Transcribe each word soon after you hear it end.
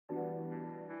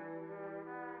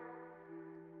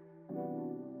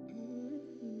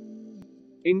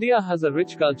India has a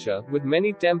rich culture, with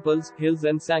many temples, hills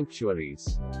and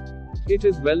sanctuaries. It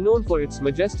is well known for its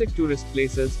majestic tourist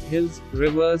places, hills,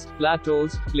 rivers,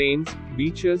 plateaus, plains,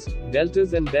 beaches,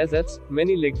 deltas and deserts,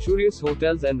 many luxurious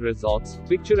hotels and resorts,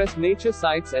 picturesque nature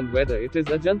sites and whether it is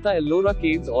Ajanta Ellora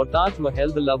Caves or Taj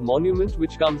Mahal, the love monument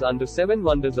which comes under 7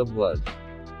 wonders of world.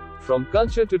 From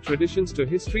culture to traditions to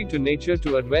history to nature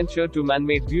to adventure to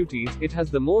man-made beauties, it has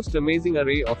the most amazing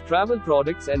array of travel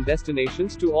products and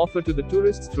destinations to offer to the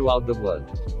tourists throughout the world.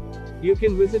 You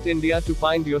can visit India to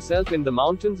find yourself in the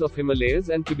mountains of Himalayas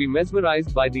and to be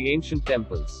mesmerized by the ancient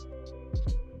temples.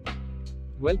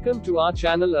 Welcome to our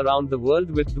channel Around the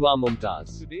World with Dua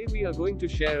Mumtaz. Today we are going to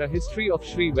share a history of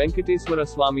Sri Venkateswara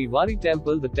Swami Vaari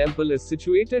Temple. The temple is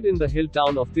situated in the hill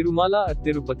town of Tirumala at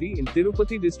Tirupati in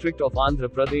Tirupati district of Andhra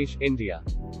Pradesh, India.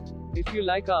 If you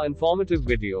like our informative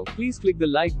video, please click the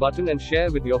like button and share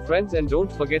with your friends, and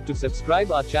don't forget to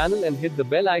subscribe our channel and hit the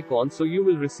bell icon so you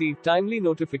will receive timely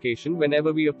notification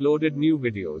whenever we uploaded new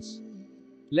videos.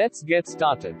 Let's get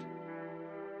started.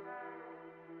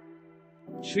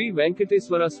 Sri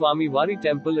Venkateswara Swami Vaari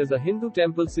Temple is a Hindu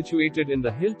temple situated in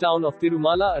the hill town of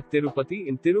Tirumala at Tirupati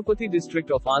in Tirupati district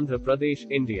of Andhra Pradesh,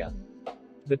 India.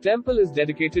 The temple is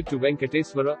dedicated to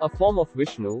Venkateswara, a form of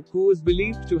Vishnu, who is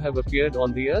believed to have appeared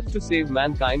on the earth to save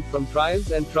mankind from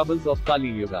trials and troubles of Kali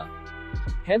Yuga.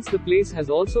 Hence the place has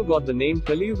also got the name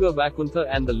Kaliyuga Vaikuntha,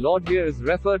 and the Lord here is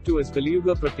referred to as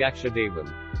Kaliyuga Prathyaksha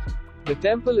Daivam. The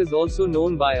temple is also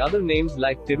known by other names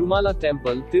like Tirumala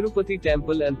Temple, Tirupati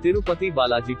Temple and Tirupati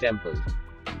Balaji Temple.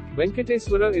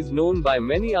 Venkateswara is known by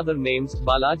many other names,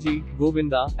 Balaji,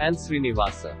 Govinda, and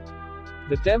Srinivasa.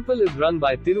 The temple is run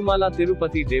by Tirumala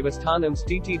Tirupati Devasthanams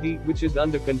 (TTD), which is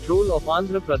under control of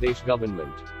Andhra Pradesh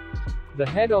Government. The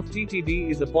head of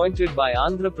TTD is appointed by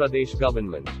Andhra Pradesh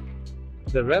Government.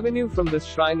 The revenue from this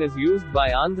shrine is used by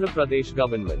Andhra Pradesh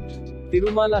Government.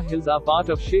 Tirumala Hills are part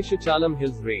of Sheshachalam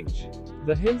Hills range.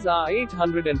 The hills are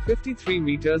 853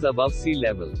 meters above sea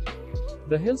level.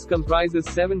 The hills comprises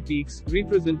 7 peaks,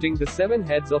 representing the 7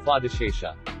 heads of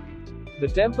Adishesha. The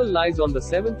temple lies on the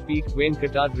 7th peak,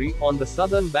 Venkatadri, on the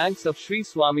southern banks of Sri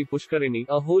Swami Pushkarini,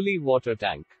 a holy water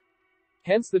tank.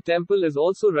 Hence the temple is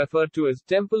also referred to as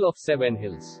Temple of 7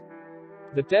 Hills.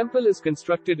 The temple is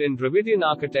constructed in Dravidian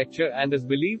architecture and is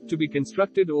believed to be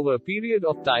constructed over a period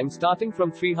of time starting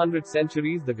from 300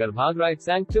 centuries. The Garbhagriha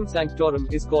Sanctum Sanctorum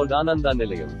is called Ananda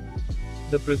Nilayam.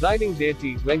 The presiding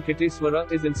deity, Venkateswara,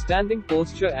 is in standing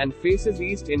posture and faces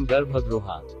east in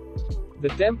Garbhagriha. The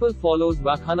temple follows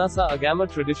Vakhanasa Agama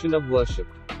tradition of worship.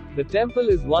 The temple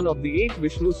is one of the 8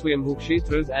 Vishnu Swayambhu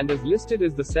Kshetras and is listed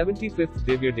as the 75th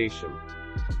Divya Desham.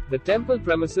 The temple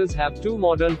premises have 2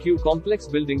 modern Q-complex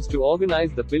buildings to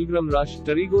organize the pilgrim rush,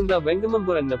 Tarigonda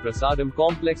Vengamambaranna Prasadam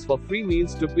complex for free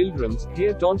meals to pilgrims,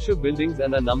 here township buildings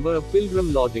and a number of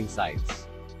pilgrim lodging sites.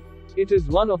 It is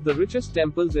one of the richest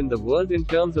temples in the world in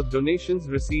terms of donations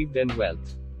received and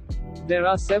wealth. There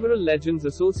are several legends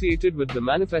associated with the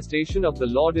manifestation of the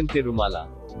Lord in Tirumala.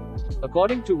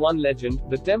 According to one legend,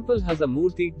 the temple has a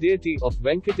Murti, deity of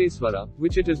Venkateswara,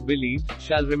 which it is believed,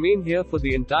 shall remain here for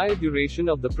the entire duration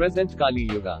of the present Kali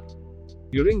Yuga.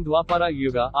 During Dwapara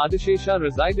Yuga, Adishesha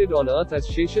resided on earth as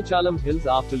Sheshachalam Hills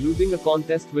after losing a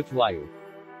contest with Vayu.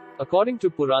 According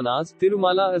to Puranas,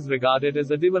 Tirumala is regarded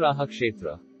as Adivaraha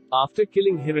Kshetra. After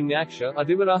killing Hiranyaksha,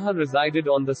 Adivaraha resided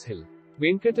on this hill.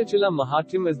 Venkatachala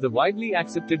Mahatyam is the widely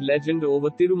accepted legend over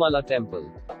Tirumala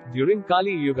temple. During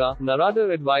Kali Yuga, Narada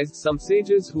advised some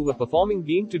sages who were performing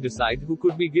ghee to decide who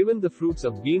could be given the fruits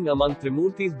of ghee among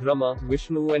Trimurtis Brahma,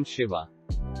 Vishnu and Shiva.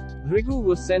 Bhrigu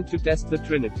was sent to test the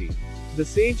trinity. The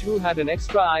sage who had an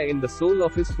extra eye in the sole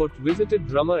of his foot visited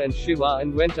Brahma and Shiva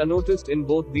and went unnoticed in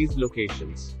both these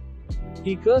locations.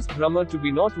 He cursed Brahma to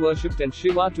be not worshipped and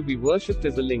Shiva to be worshipped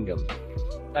as a lingam.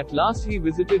 At last he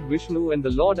visited Vishnu and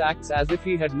the Lord acts as if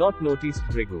he had not noticed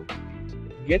Bhrigu.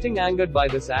 Getting angered by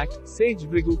this act, sage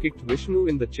Bhrigu kicked Vishnu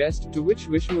in the chest, to which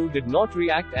Vishnu did not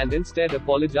react and instead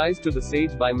apologized to the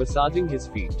sage by massaging his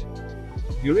feet.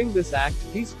 During this act,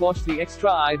 he squashed the extra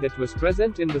eye that was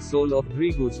present in the sole of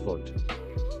Bhrigu's foot.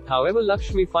 However,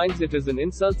 Lakshmi finds it as an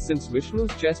insult since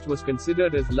Vishnu's chest was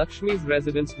considered as Lakshmi's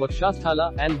residence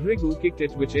Vakshasthala, and Bhrigu kicked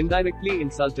it, which indirectly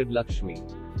insulted Lakshmi.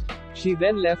 She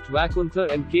then left Vaikuntha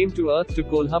and came to earth to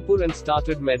Kolhapur and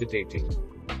started meditating.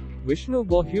 Vishnu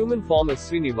bore human form as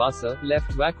Srinivasa,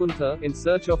 left Vaikuntha in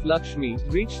search of Lakshmi,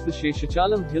 reached the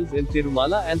Sheshachalam hills in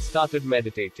Tirumala and started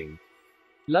meditating.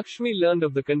 Lakshmi learned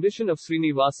of the condition of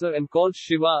Srinivasa and called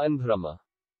Shiva and Brahma.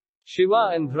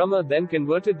 Shiva and Brahma then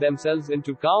converted themselves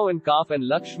into cow and calf, and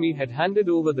Lakshmi had handed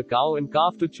over the cow and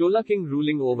calf to Chola king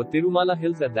ruling over Tirumala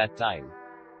hills at that time.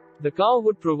 The cow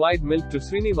would provide milk to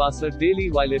Srinivasa daily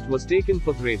while it was taken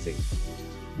for grazing.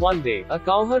 One day, a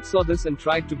cowherd saw this and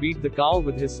tried to beat the cow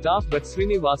with his staff, but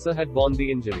Srinivasa had borne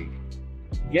the injury.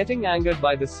 Getting angered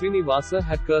by this, Srinivasa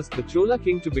had cursed the Chola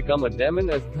king to become a demon,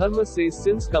 as Dharma says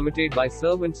sins committed by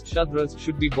servants, Shudras,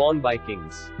 should be borne by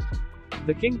kings.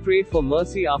 The king prayed for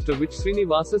mercy, after which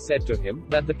Srinivasa said to him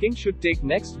that the king should take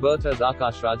next birth as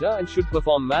Akash Raja and should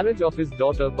perform marriage of his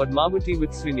daughter Padmavati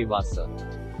with Srinivasa.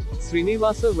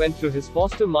 Srinivasa went to his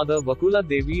foster mother Vakula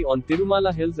Devi on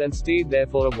Tirumala hills and stayed there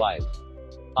for a while.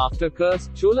 After curse,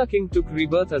 Chola king took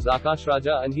rebirth as Akash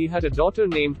Raja, and he had a daughter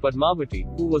named Padmavati,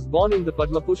 who was born in the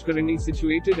Padma Pushkarini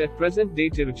situated at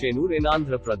present-day Tiruchenur in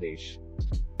Andhra Pradesh.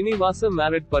 Srinivasa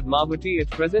married Padmavati at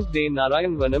present-day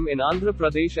Narayanvanam in Andhra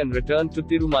Pradesh and returned to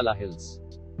Tirumala hills.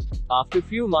 After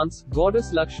few months,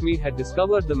 goddess Lakshmi had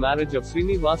discovered the marriage of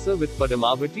Srinivasa with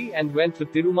Padmavati and went to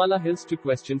Tirumala hills to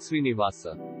question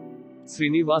Srinivasa.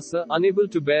 Srinivasa, unable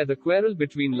to bear the quarrel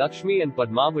between Lakshmi and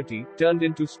Padmavati, turned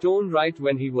into stone right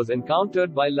when he was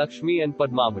encountered by Lakshmi and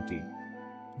Padmavati.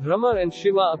 Brahma and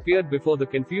Shiva appeared before the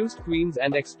confused queens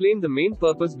and explained the main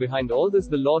purpose behind all this: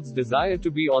 the Lord's desire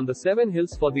to be on the 7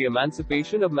 hills for the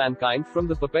emancipation of mankind from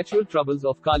the perpetual troubles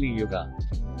of Kali Yuga.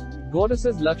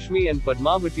 Goddesses Lakshmi and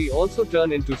Padmavati also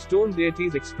turn into stone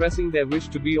deities, expressing their wish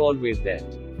to be always there.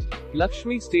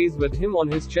 Lakshmi stays with him on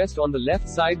his chest on the left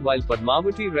side, while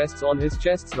Padmavati rests on his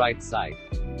chest's right side.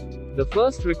 The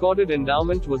first recorded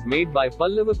endowment was made by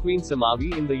Pallava Queen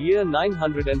Samavi in the year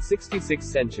 966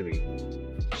 century.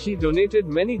 She donated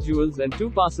many jewels and 2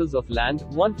 parcels of land,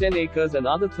 one 10 acres and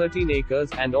other 13 acres,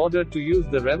 and ordered to use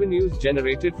the revenues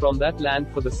generated from that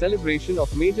land for the celebration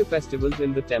of major festivals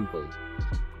in the temple.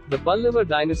 The Pallava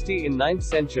dynasty in 9th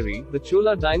century, the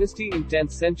Chola dynasty in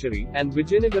 10th century, and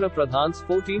Vijayanagara Pradhans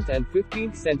 14th and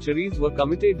 15th centuries were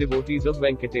committed devotees of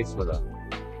Venkateswara.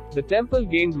 The temple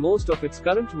gained most of its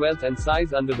current wealth and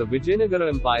size under the Vijayanagara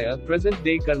Empire,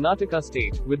 present-day Karnataka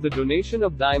state, with the donation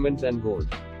of diamonds and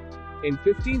gold. In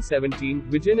 1517,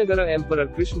 Vijayanagara Emperor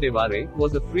Krishnadevara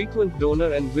was a frequent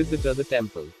donor and visitor the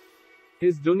temple.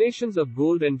 His donations of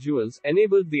gold and jewels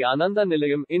enabled the Ananda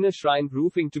Nilayam inner shrine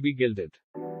roofing to be gilded.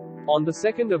 On the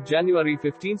 2nd of January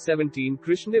 1517,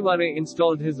 Krishnadevara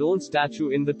installed his own statue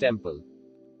in the temple.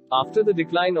 After the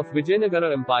decline of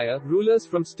Vijayanagara Empire, rulers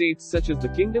from states such as the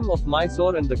Kingdom of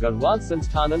Mysore and the Garhwal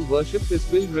Sansthanan worshipped his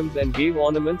pilgrims and gave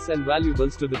ornaments and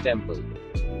valuables to the temple.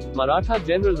 Maratha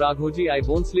General Raghoji I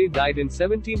Bhonsle died in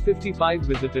 1755,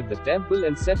 visited the temple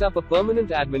and set up a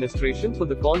permanent administration for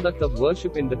the conduct of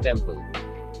worship in the temple.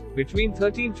 Between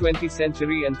 1320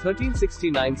 century and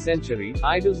 1369 century,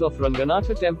 idols of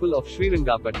Ranganatha temple of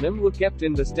Srirangapatnam were kept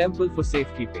in this temple for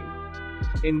safekeeping.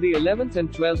 In the 11th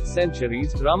and 12th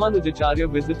centuries,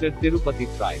 Ramanujacharya visited Tirupati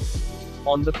thrice.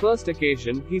 On the first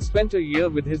occasion, he spent a year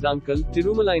with his uncle,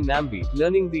 Tirumala in Nambi,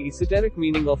 learning the esoteric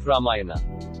meaning of Ramayana.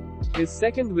 His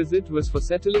second visit was for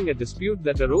settling a dispute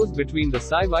that arose between the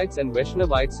Saivites and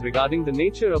Vaishnavites regarding the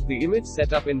nature of the image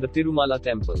set up in the Tirumala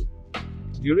temple.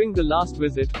 During the last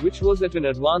visit, which was at an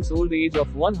advanced old age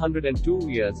of 102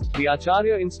 years, the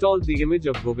Acharya installed the image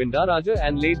of Govinda Raja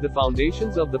and laid the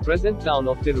foundations of the present town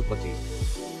of Tirupati.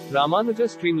 Ramanuja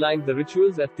streamlined the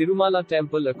rituals at Tirumala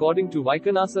temple according to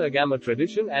Vaikanasa Agama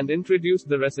tradition and introduced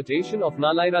the recitation of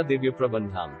Nalaira Divya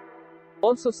Prabandham.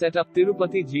 Also set up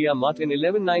Tirupati Jia Mutt in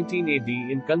 1119 AD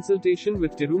in consultation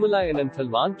with Tirumala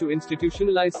Ananthalvan to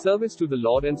institutionalize service to the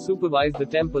Lord and supervise the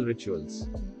temple rituals.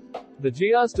 The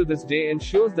Jiyas to this day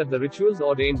ensures that the rituals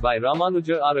ordained by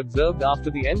Ramanuja are observed.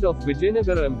 After the end of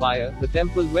Vijayanagara Empire, the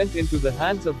temple went into the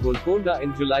hands of Golconda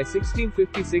in July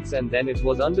 1656, and then it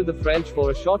was under the French for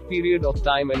a short period of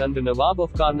time and under Nawab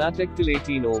of Karnataka till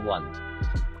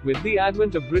 1801. With the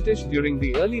advent of British during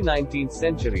the early 19th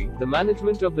century, the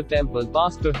management of the temple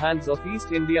passed to hands of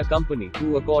East India Company,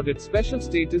 who accorded special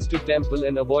status to temple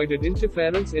and avoided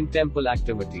interference in temple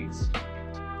activities.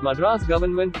 Madras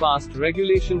government passed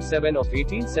Regulation 7 of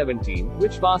 1817,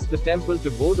 which passed the temple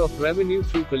to Board of Revenue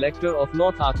through Collector of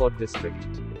North Arcot District.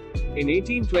 In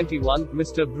 1821,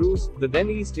 Mr. Bruce, the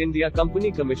then East India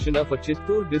Company Commissioner for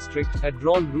Chittoor District, had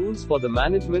drawn rules for the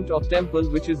management of temple,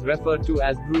 which is referred to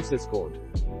as Bruce's Code.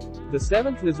 The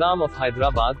 7th Nizam of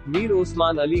Hyderabad, Mir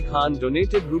Osman Ali Khan,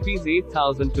 donated Rs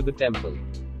 8,000 to the temple.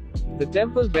 The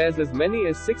temple bears as many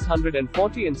as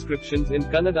 640 inscriptions in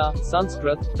Kannada,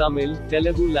 Sanskrit, Tamil,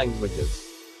 Telugu languages.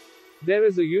 There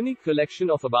is a unique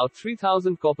collection of about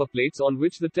 3,000 copper plates on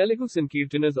which the Telugu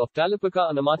Sankirtanas of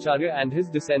Talapaka Annamacharya and his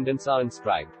descendants are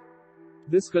inscribed.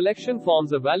 This collection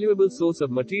forms a valuable source of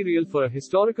material for a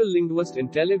historical linguist in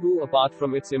Telugu. Apart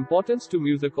from its importance to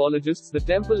musicologists, the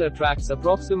temple attracts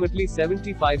approximately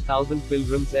 75,000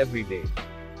 pilgrims every day.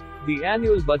 The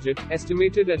annual budget,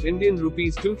 estimated at Indian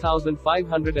rupees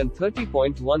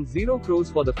 2,530.10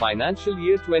 crores for the financial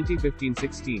year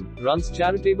 2015-16, runs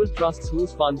charitable trusts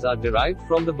whose funds are derived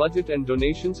from the budget and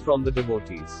donations from the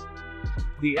devotees.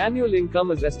 The annual income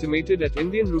is estimated at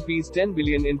Indian rupees 10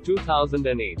 billion in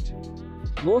 2008.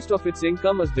 Most of its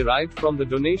income is derived from the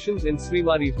donations in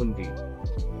Srivari Hundi.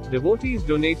 Devotees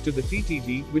donate to the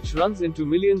TTD, which runs into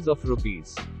millions of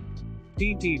rupees.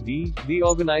 TTD, the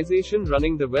organization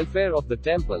running the welfare of the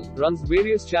temple, runs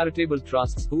various charitable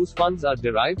trusts whose funds are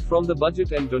derived from the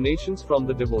budget and donations from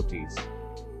the devotees.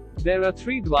 There are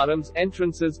 3 dwarams,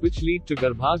 entrances which lead to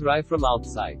Garbhagriha from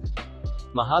outside.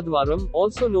 Mahadwaram,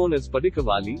 also known as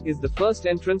Padikavali, is the first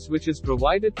entrance which is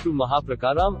provided through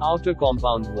Mahaprakaram outer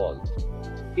compound wall.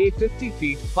 A 50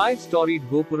 feet, 5-storied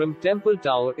Gopuram temple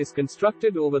tower is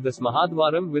constructed over this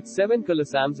Mahadwaram with 7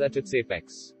 kalasams at its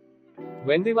apex.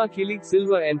 Vendivakili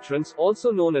silver entrance,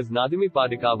 also known as Nadimi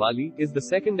Padikavali, is the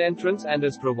second entrance and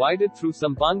is provided through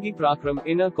Sampangi Prakram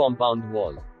inner compound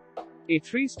wall. A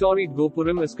 3-storied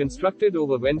Gopuram is constructed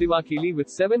over Vendivakili with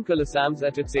 7 kalasams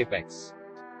at its apex.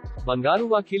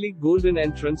 Bangaruvakili golden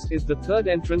entrance is the third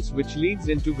entrance which leads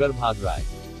into Garbhagriha.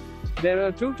 There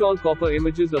are 2 tall copper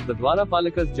images of the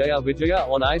Dwarapalakas Jaya Vijaya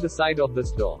on either side of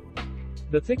this door.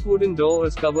 The thick wooden door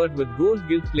is covered with gold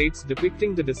gilt plates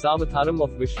depicting the Dasavatharam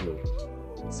of Vishnu.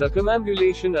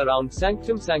 Circumambulation around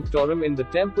Sanctum Sanctorum in the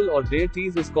temple or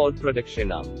deities is called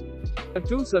Pradakshinam. There are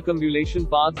 2 circumambulation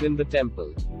paths in the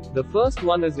temple. The first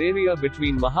one is area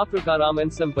between Mahaprakaram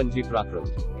and Sampanji Prakram.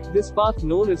 This path,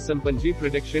 known as Sampanji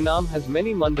Pradakshinam, has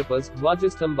many mandapas,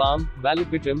 Dwajastambam,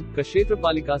 Balipitam,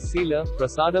 Kshetrapalika Sila,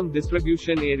 Prasadam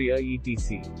distribution area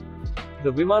etc.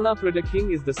 The Vimana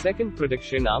Pradakshin is the second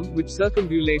Pradakshinam, which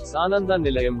circumambulates Ananda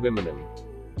Nilayam Vimanam.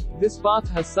 This path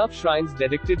has sub-shrines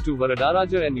dedicated to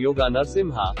Varadaraja and Yoga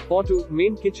Narsimha, Potu,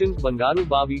 Main Kitchen, Bangaru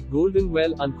Bavi, Golden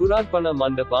Well, Ankurarpana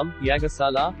Mandapam,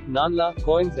 Yagasala, Nanla,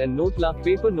 Coins and Notla,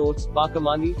 Paper Notes,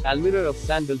 Pakamani, Almirror of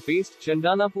Sandal Paste,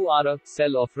 Chandanapu Ara,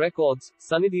 Cell of Records,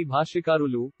 Sanidhi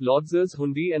Bhashikarulu, Lodzers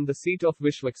Hundi and the seat of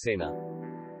Vishwaksena.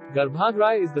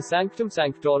 Garbhagriha is the Sanctum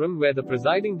Sanctorum where the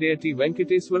presiding deity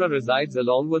Venkateswara resides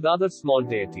along with other small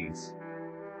deities.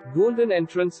 Golden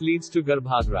entrance leads to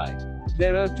Garbhagriha.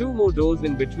 There are 2 more doors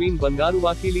in between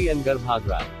Bangaruvakili and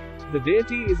Garbhagriha. The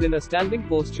deity is in a standing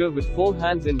posture with 4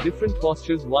 hands in different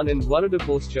postures, one in Varada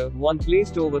posture, one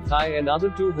placed over thigh and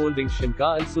other 2 holding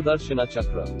Shinka and Sudarshana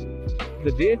Chakra.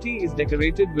 The deity is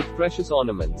decorated with precious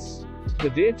ornaments. The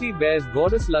deity bears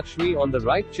Goddess Lakshmi on the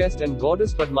right chest and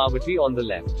Goddess Padmavati on the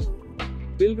left.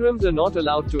 Pilgrims are not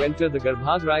allowed to enter the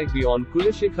Garbhagriha beyond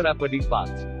Kulashekharapadi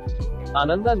path.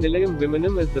 Ananda Nilayam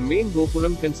Vimanam is the main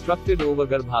Gopuram constructed over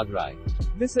Garbhagriha.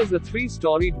 This is a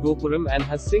 3-storied Gopuram and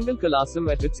has single kalasam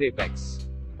at its apex.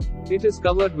 It is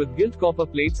covered with gilt copper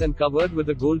plates and covered with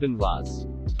a golden vase.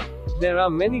 There are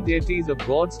many deities of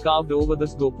gods carved over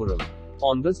this Gopuram.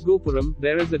 On this Gopuram,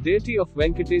 there is a deity of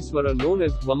Venkateswara known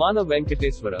as Vamana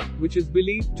Venkateswara, which is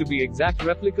believed to be exact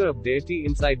replica of deity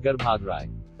inside Garbhagriha.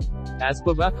 As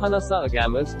per Vakhanasa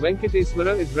Agamas,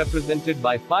 Venkateswara is represented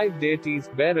by 5 deities,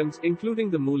 Bairams, including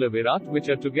the Mula Virat, which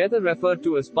are together referred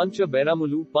to as Pancha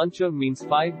Bairamulu. Pancha means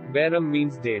 5, Bairam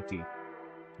means deity.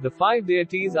 The 5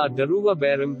 deities are Daruva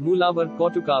Bairam, Mulavar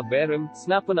Kotuka Bairam,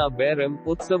 Snapana Bairam,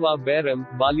 Utsava Bairam,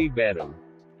 Bali Bairam.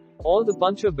 All the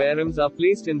Pancha Bairams are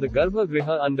placed in the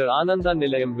Garbhagriha under Ananda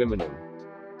Nilayam Vimanam.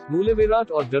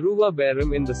 Mulavirat or Daruva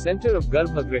Bairam in the center of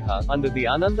Garbhagriha, under the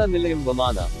Ananda Nilayam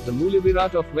Vamana. The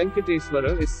Mulavirat of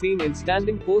Venkateswara is seen in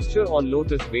standing posture on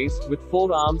lotus base, with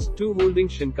 4 arms, 2 holding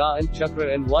Shinka and Chakra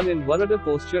and 1 in Varada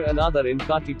posture and other in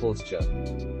Kati posture.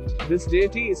 This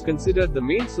deity is considered the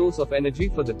main source of energy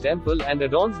for the temple and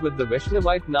adorns with the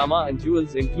Vaishnavite nama and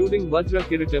jewels including Vajra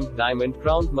Kiritam, diamond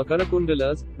crowned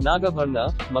Makarakundalas,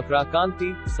 Nagabharna,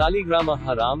 Makarakanti, Saligrama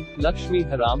Haram, Lakshmi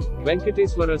Haram.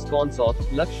 Venkateswara's consort,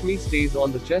 Lakshmi, stays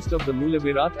on the chest of the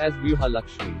Mulavirat as Vyuha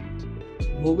Lakshmi.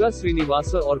 Bhoga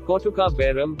Srinivasa or Kotuka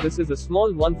Bairam. This is a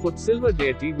small 1-foot silver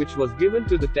deity which was given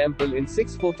to the temple in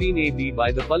 614 AD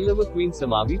by the Pallava queen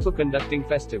Samavi for conducting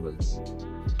festivals.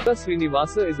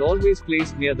 Srinivasa is always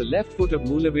placed near the left foot of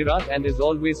Mulavirat and is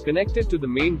always connected to the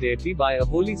main deity by a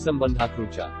holy Sambandha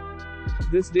Krucha.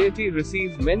 This deity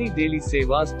receives many daily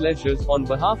sevas, pleasures, on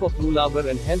behalf of Mulavar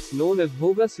and hence known as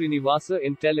Bhoga Srinivasa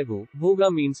in Telugu.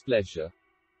 Bhoga means pleasure.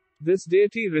 This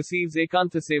deity receives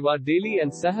Ekantha Seva daily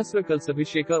and Sahasra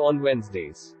Kalsabhisheka on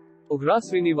Wednesdays. Ugra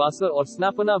Srinivasa or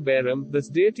Snapana Bairam. This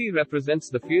deity represents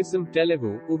the fearsome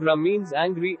Telugu. Ugra means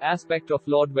angry aspect of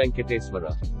Lord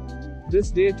Venkateswara. This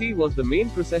deity was the main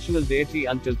processional deity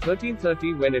until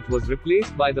 1330 when it was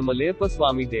replaced by the Malayappa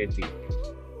Swami deity.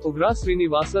 Ugra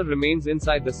Srinivasa remains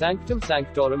inside the Sanctum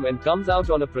Sanctorum and comes out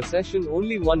on a procession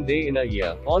only one day in a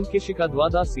year, on Kishika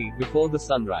Dwadasi, before the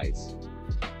sunrise.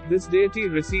 This deity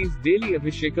receives daily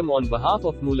abhishekam on behalf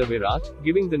of Mulavirat,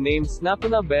 giving the name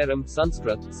Snapana Bairam,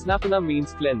 Sanskrit. Snapana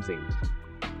means cleansing.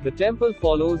 The temple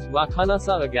follows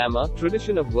Vakhanasa Agama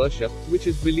tradition of worship, which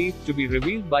is believed to be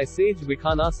revealed by sage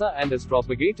Vakhanasa and is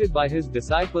propagated by his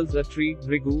disciples Atri,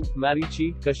 Bhrigu,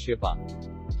 Marichi, Kashyapa.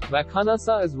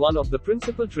 Vakhanasa is one of the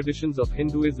principal traditions of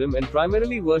Hinduism and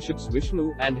primarily worships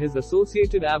Vishnu and his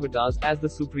associated avatars as the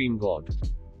supreme god.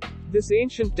 This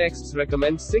ancient texts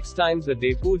recommend 6 times a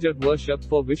day puja worship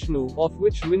for Vishnu, of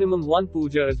which minimum 1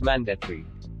 puja is mandatory.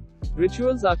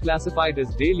 Rituals are classified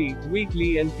as daily,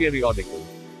 weekly and periodical.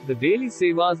 The daily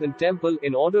sevas in temple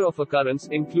in order of occurrence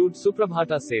include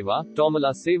Suprabhata Seva,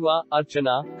 Tomala Seva,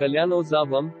 Archana,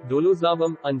 Kalyanozavam,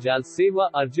 Dolozavam, Anjal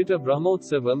Seva, Arjita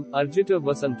Brahmotsavam, Arjita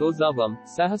Vasantozavam,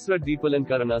 Sahasra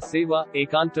Deepalankarana Seva,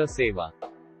 Ekanta Seva.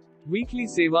 Weekly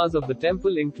sevas of the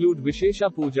temple include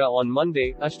Vishesha Puja on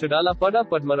Monday, Ashtadala Pada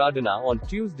Padmaradhana on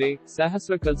Tuesday,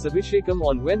 Sahasra Kalsabhishekam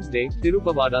on Wednesday,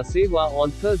 Tirupavada Seva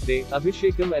on Thursday,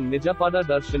 Abhishekam and Nijapada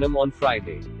Darshanam on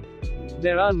Friday.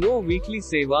 There are no weekly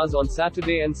sevas on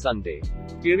Saturday and Sunday.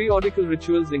 Periodical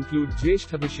rituals include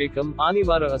Jeshtabhishekam,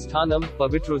 Anivara Asthanam,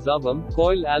 Pavitrozavam,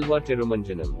 Koil Alva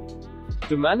Tirumanjanam.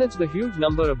 To manage the huge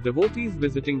number of devotees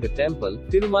visiting the temple,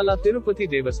 Tirumala Tirupati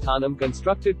Devasthanam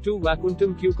constructed 2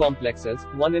 Vaikuntham queue complexes,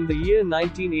 one in the year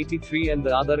 1983 and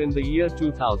the other in the year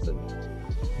 2000.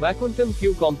 Vaikuntham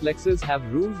queue complexes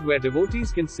have rooms where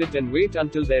devotees can sit and wait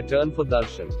until their turn for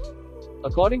darshan.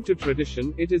 According to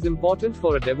tradition, it is important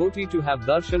for a devotee to have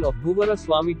darshan of Venkateswara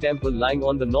Swami Temple lying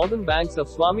on the northern banks of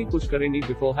Swami Pushkarini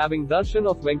before having darshan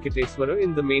of Venkateswara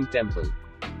in the main temple.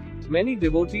 Many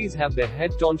devotees have their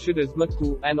head tonsured as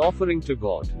makku, an offering to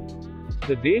God.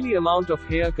 The daily amount of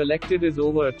hair collected is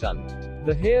over a ton.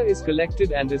 The hair is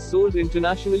collected and is sold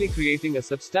internationally, creating a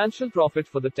substantial profit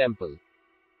for the temple.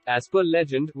 As per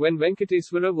legend, when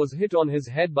Venkateswara was hit on his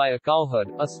head by a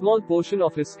cowherd, a small portion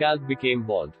of his scalp became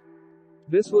bald.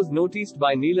 This was noticed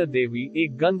by Neela Devi, a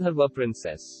Gandharva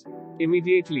princess.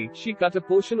 Immediately, she cut a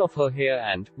portion of her hair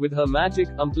and, with her magic,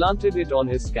 implanted it on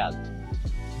his scalp.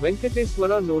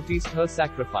 Venkateswara noticed her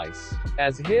sacrifice.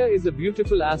 As hair is a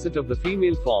beautiful asset of the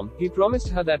female form, he promised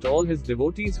her that all his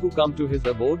devotees who come to his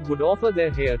abode would offer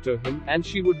their hair to him, and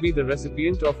she would be the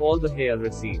recipient of all the hair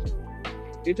received.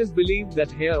 It is believed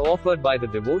that hair offered by the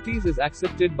devotees is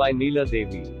accepted by Neela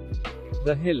Devi.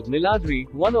 The hill,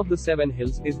 Niladri, one of the 7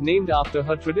 hills, is named after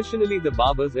her. Traditionally, the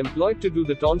barbers employed to do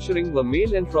the tonsuring were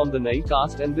male and from the Nai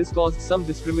caste, and this caused some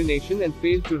discrimination and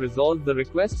failed to resolve the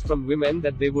requests from women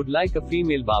that they would like a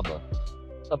female barber.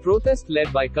 A protest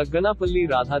led by Kagganapalli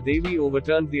Radha Devi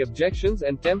overturned the objections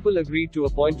and temple agreed to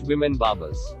appoint women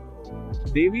barbers.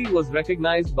 Devi was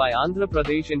recognized by Andhra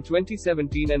Pradesh in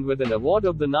 2017 and with an award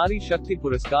of the Nari Shakti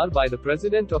Puraskar by the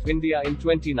President of India in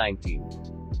 2019.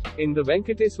 In the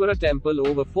Venkateswara Temple,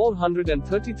 over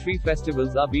 433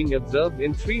 festivals are being observed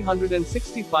in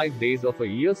 365 days of a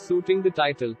year, suiting the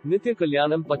title, Nitya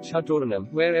Kalyanam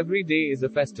Pachhatoranam, where every day is a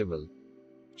festival.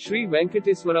 Sri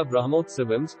Venkateswara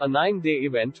Brahmotsavams, a 9-day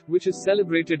event, which is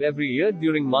celebrated every year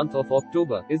during month of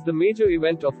October, is the major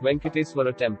event of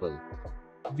Venkateswara Temple.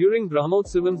 During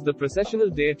Brahmotsavams, the processional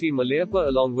deity Malayappa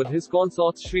along with his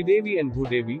consorts Sridevi and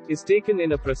Bhudevi, is taken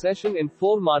in a procession in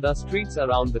 4 Mada streets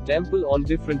around the temple on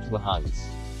different Vahangs.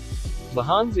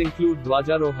 Vahans include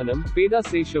Dwajarohanam, Peda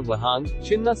Sesha Vahang,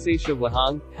 Chinna Sesha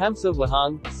Vahang, Hamsa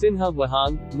Vahang, Sinha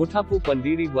Vahang, Muthapu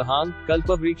Pandiri Vahang,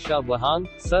 Kalpavriksha Vahang,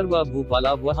 Sarva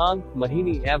Bhupala Vahang,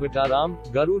 Mahini Avataram,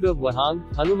 Garuda Vahang,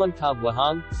 Hanumantha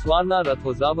Vahang, Swarna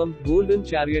Rathozavam, Golden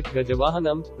Chariot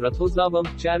Gajavahanam,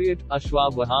 Rathozavam, Chariot,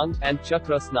 Ashwa Vahang, and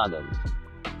Chakra Snanam.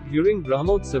 During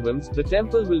Brahmotsavams, the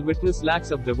temple will witness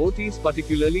lakhs of devotees,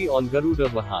 particularly on Garuda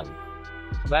Vahang.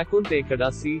 Vaikuntha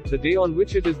Ekadasi, the day on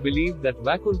which it is believed that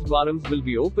Vaikuntha Dwarams will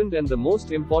be opened and the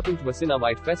most important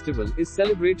Vasinavite festival, is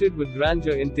celebrated with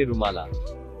grandeur in Tirumala.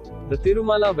 The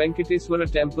Tirumala Venkateswara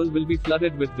Temple will be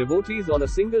flooded with devotees on a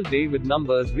single day, with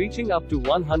numbers reaching up to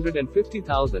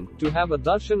 150,000, to have a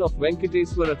darshan of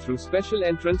Venkateswara through special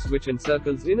entrance which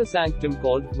encircles inner sanctum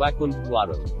called Vaikuntha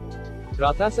Dwaram.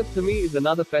 Rathasaptami is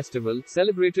another festival,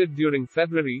 celebrated during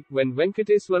February, when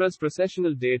Venkateswara's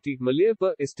processional deity,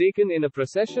 Malayappa, is taken in a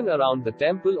procession around the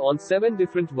temple on 7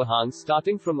 different Vahangs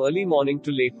starting from early morning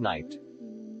to late night.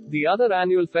 The other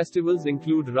annual festivals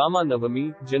include Rama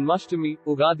Navami, Janmashtami,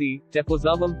 Ugadi,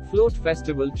 Tepozavam, Float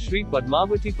Festival, Sri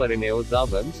Padmavati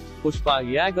Parinayozavams, Pushpa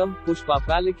Yagam, Pushpa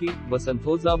Paliki,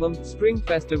 Vasantozavam. Spring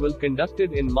Festival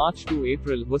conducted in March to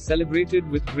April was celebrated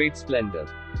with great splendor.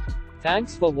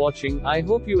 Thanks for watching. I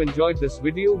hope you enjoyed this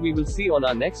video. We will see on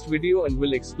our next video and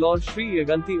will explore Sri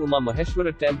Yaganti Uma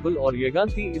Maheshwara Temple, or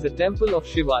Yaganti is a temple of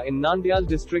Shiva in Nandyal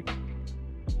district.